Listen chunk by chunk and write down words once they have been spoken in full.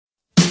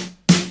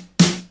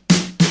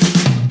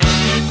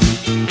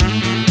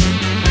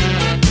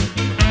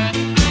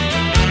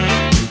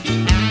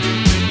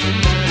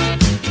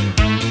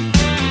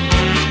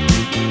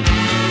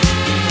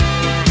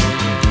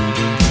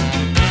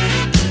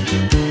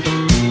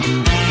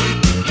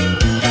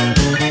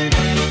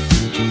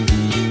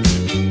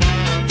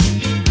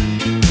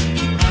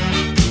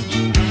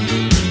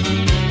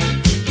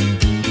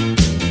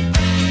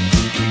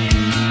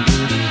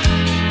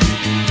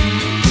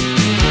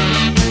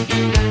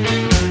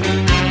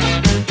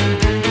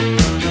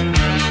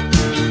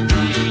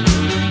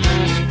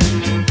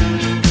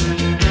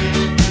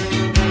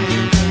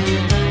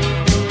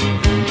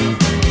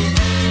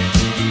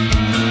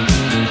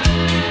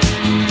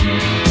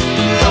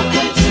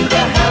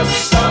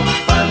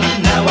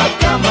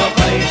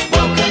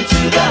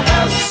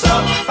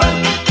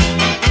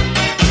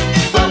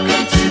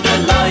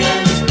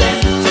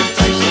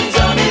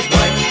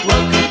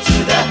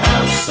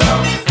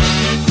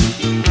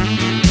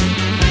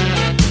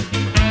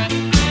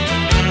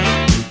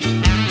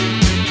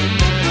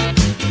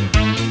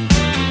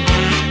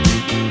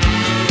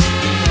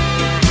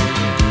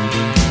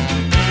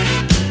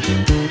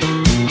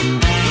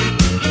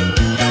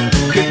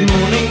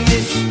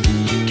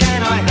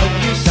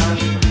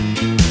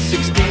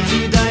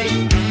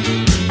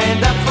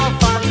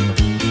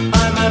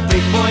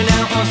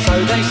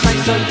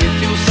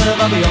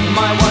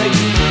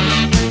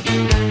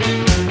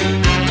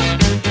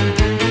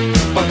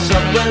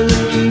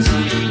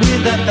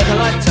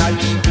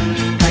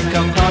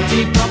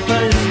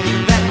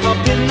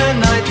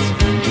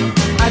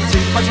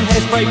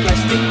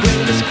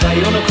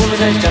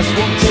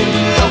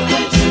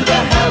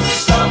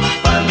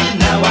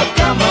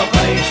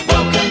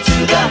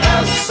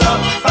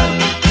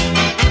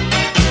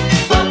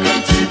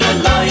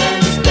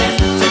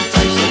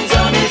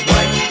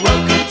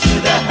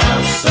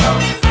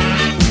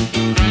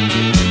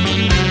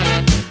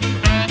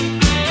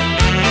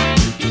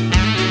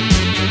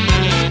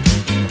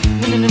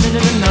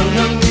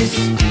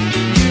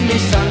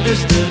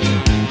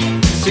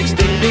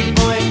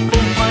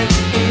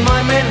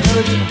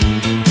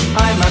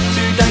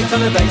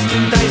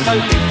so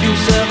if you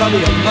serve, I'll be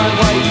on my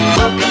way.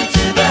 Welcome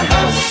to the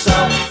house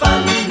of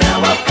fun, now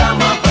I've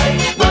come of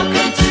age.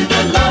 Welcome to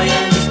the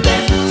lion's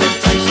den,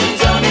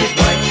 temptation's on his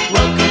way.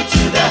 Welcome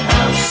to the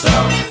house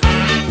of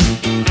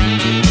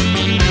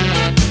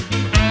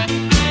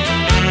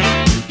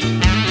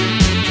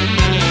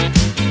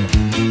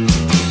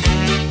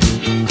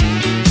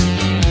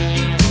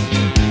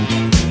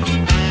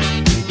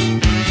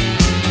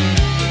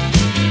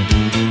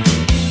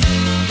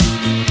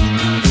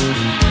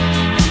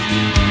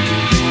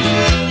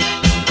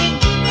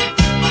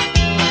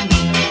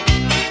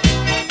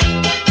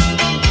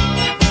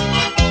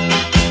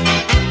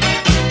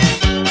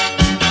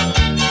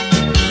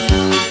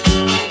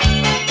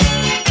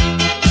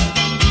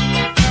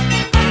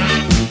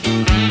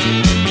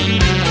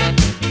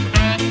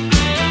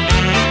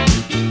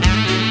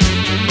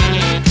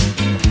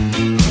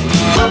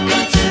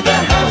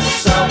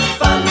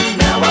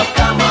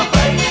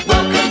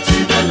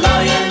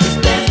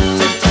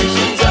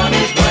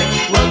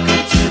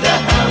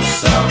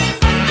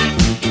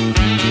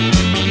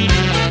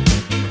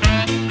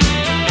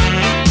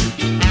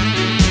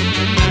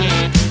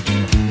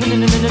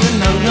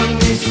no,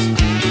 miss,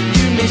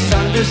 you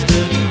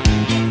misunderstood.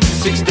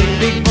 16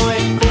 big boy,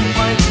 full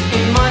pint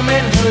in my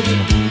manhood.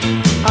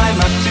 I'm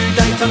up to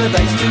date on the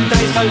dates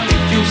today, so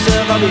if you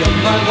serve, I'll be on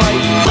my way.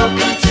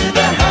 Welcome to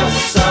the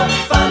house of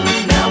fun,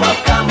 now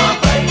I've come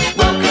of age.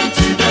 Welcome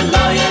to the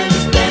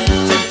lion's den,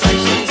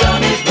 temptation's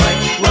on his way.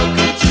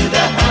 Welcome to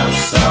the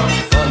house of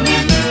fun.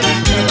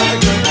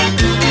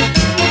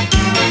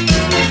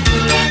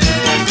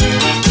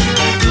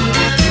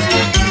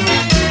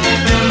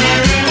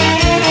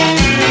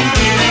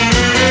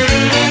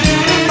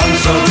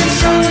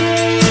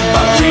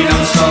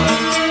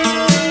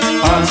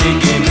 Party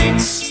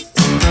gimmicks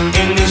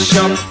in this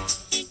shop.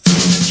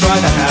 Try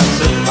the house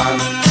of fun,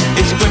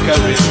 it's quicker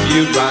if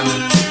you run.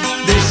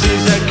 This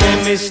is a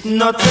chemist,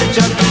 not a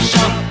junkie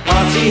shop.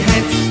 Party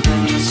hats,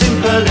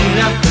 simple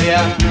enough,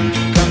 clear.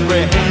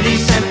 Comprehend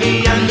these and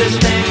me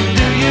understand.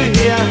 Do you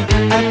hear?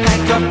 A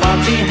pack of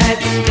party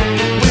hats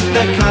with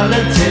the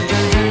coloured tips.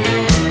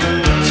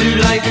 Too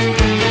late,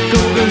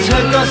 Google's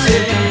her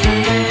gossip.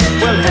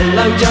 Well,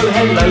 hello Joe,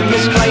 hello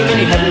Miss Clay.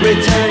 Many happy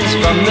returns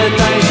from the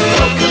day.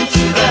 Welcome